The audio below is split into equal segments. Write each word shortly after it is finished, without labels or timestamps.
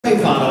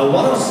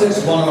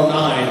106,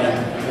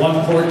 109,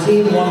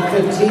 114,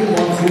 115,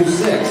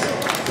 126,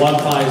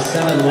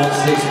 157,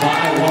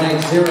 165,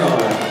 180,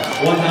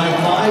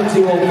 195,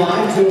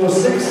 205,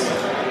 206,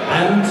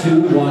 and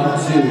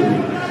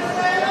 212.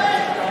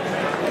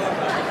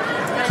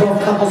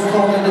 12 couples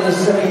called into the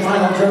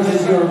semi-final.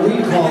 Judges, you're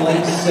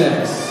recalling 6.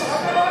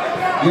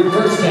 Your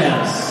first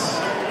dance,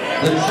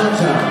 the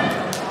cha-cha.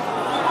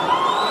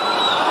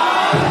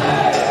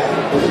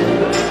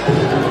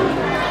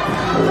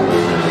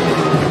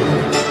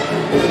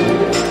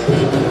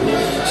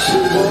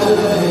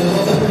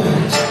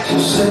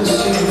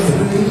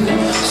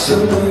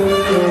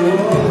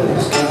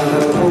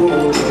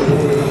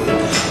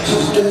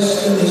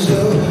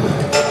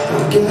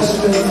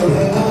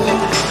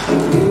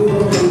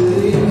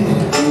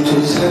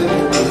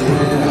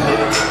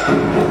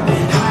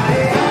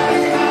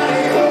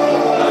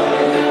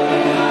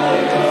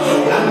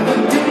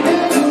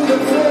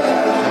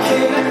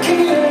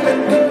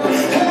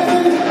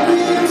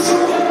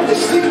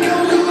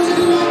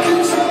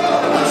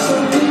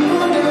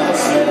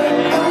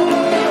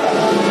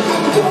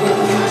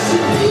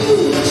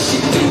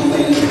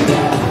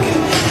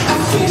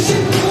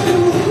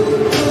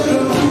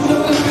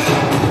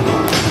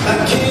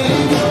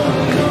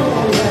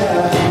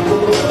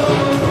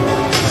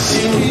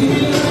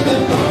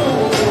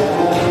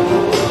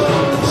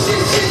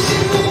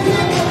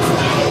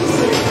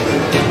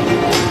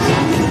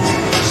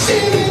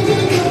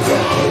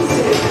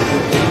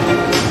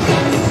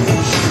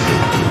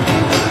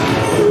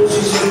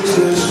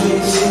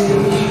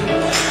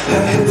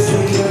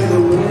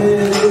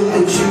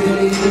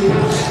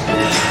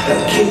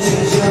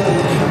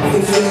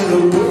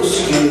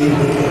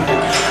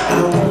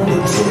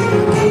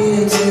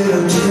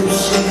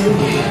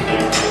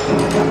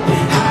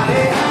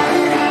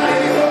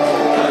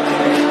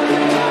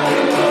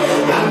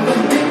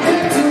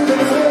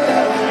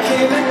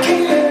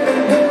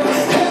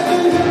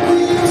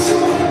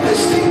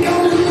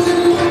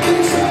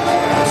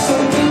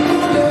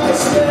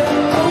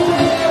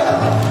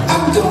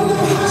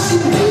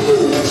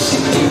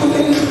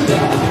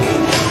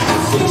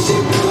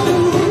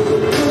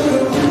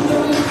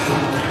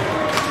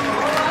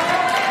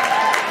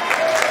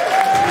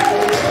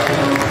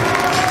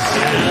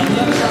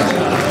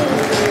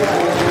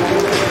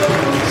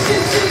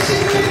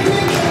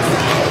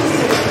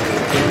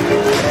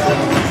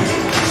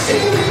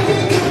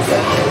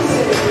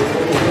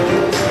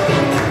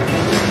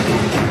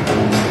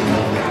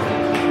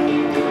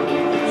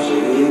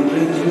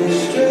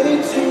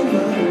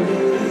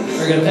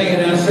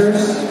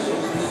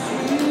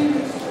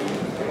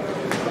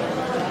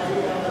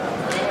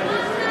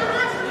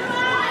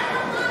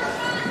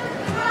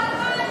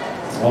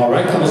 All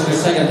right, couples, your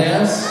second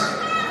dance,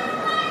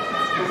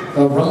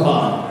 the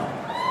rumba.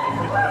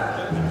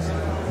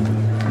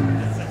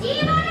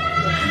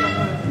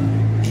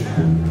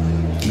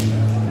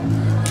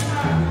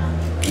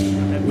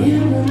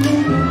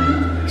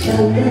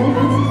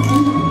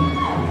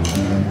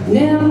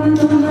 Never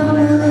know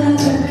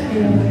that I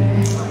care.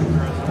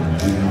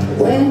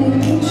 When you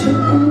put your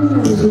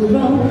arms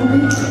around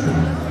me,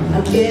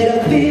 I get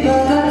a fever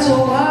that's so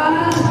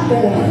hard to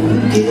bear. You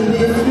give me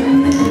a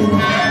fever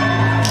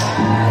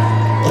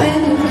when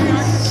you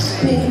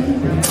kiss me,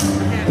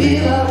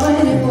 fever when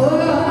you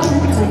hold me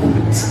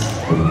tight,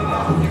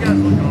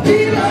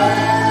 fever.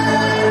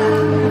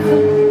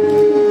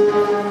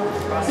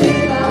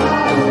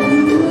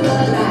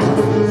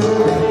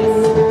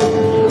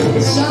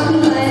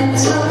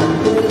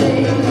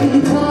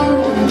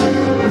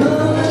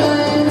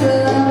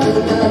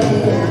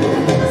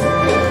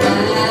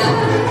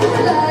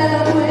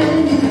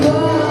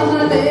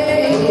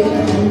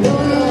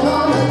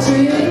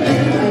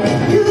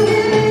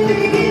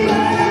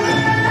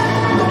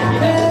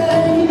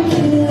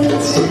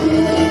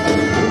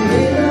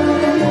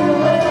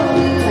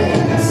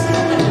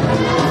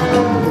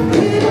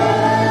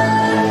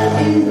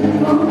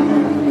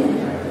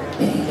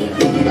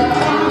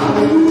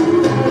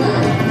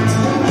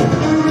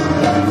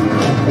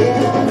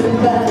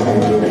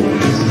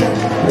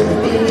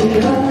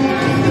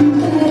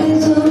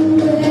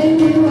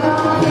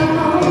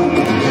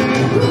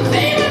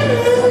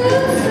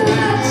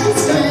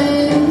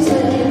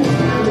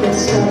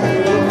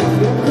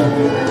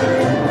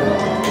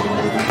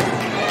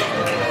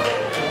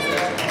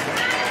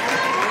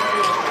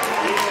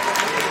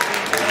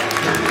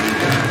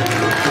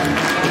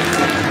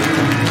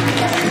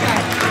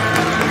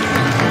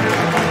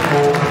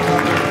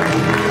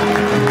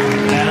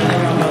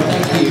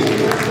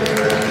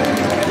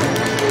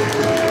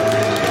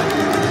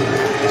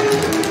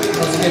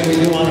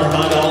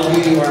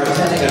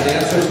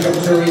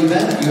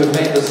 Event. You have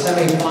made the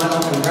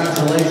semi-final.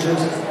 Congratulations.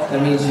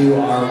 That means you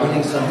are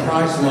winning some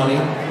prize money.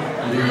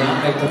 You did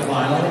not make the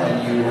final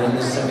and you were in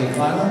the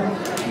semi-final.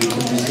 You can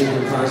receive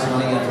your prize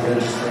money at the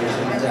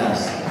registration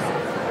desk.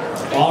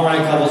 All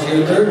right, couples,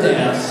 your third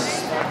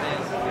dance.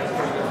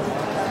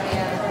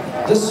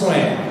 The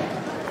swing.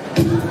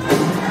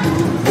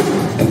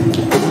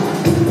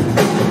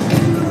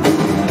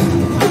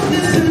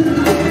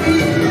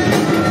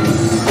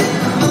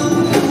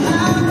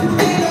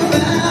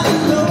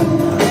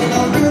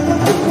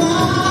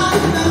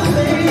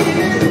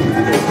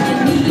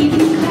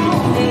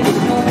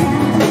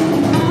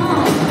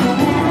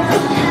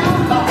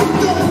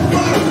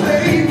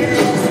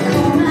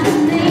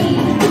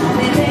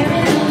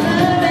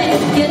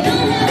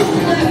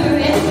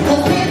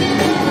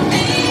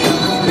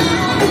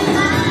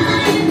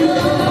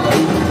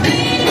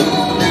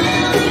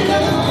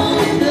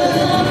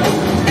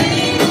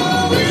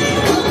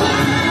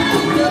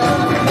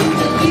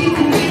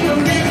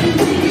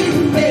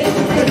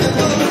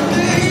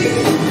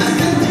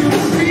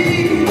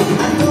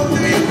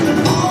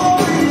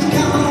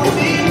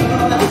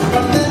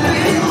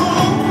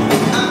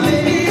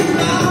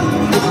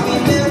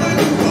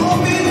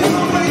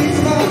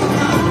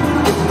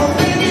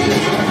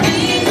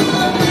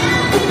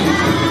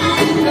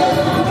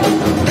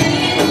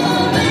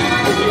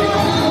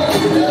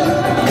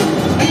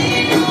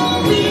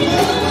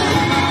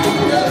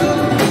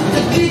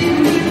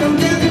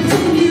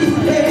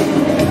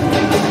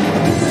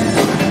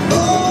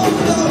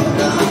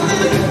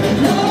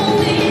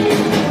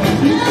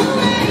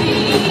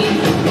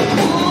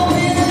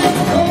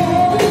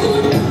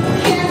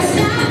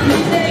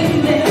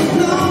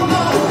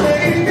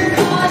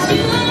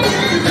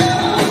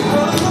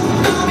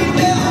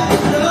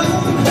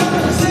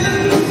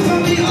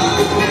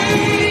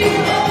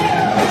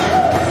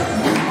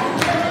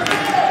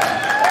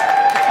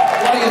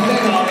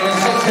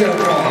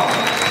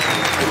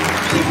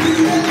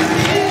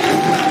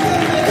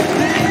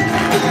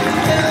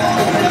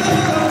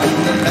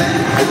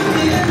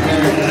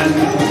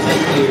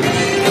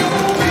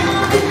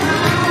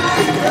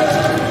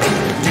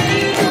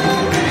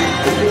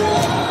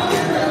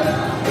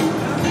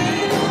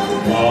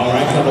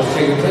 couples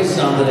take your places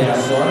on the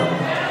dance floor.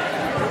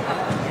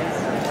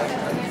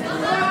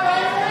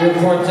 Your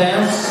fourth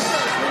dance,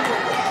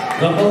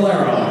 the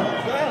Bolero.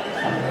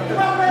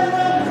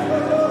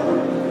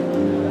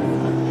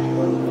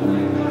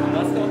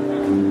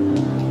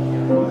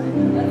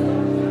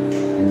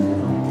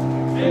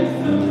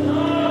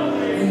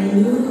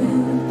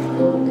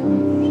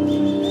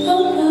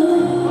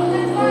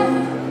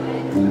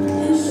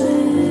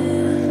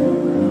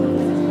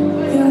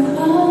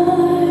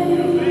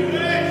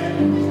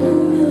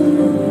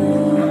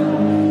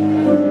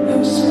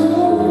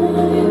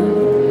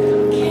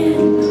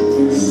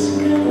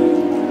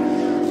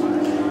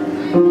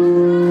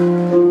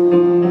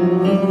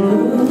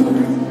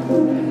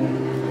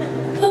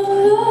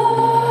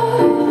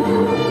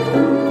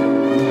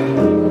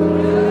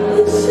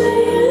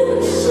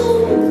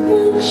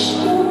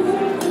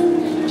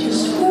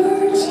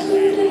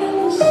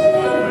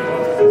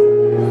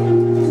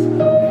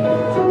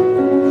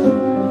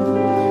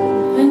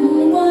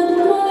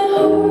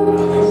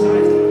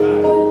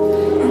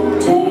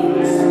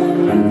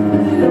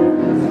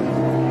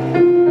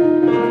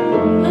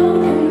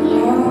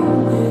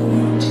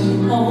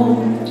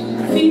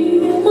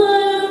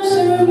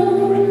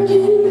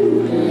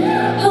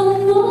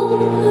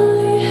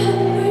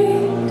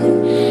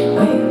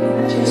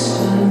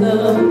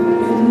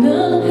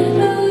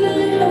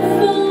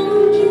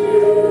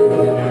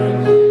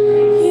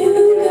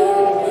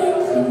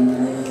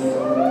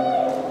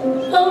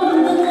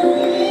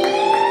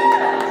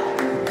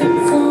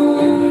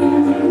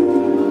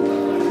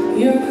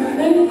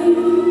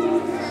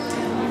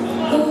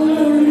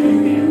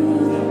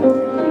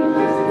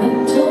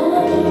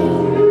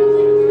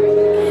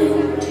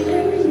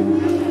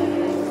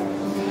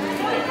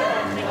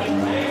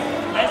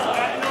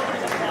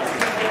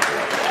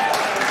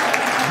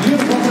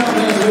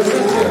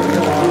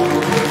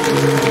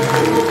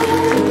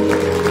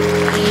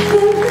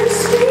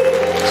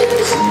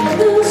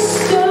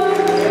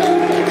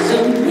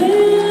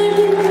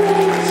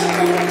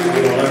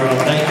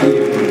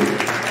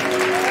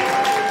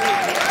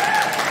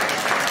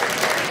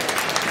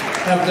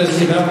 After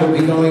this event, we'll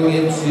be going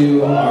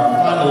into our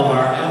final of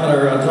our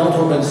amateur adult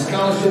women's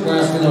scholarship. We're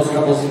asking those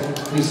couples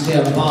to please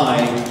stand by.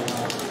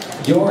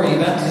 Your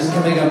event is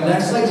coming up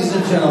next. Ladies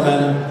and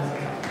gentlemen,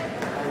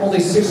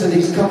 only 6 of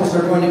these couples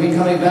are going to be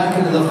coming back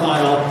into the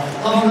final.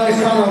 I'll have a nice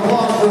round of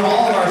applause for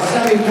all of our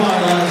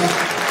semi-finalists.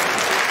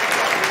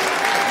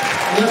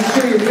 Let's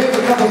cheer your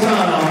favorite couples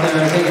on out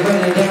there as they get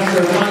ready to dance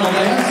their final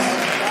dance.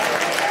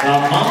 The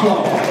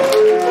Mambo.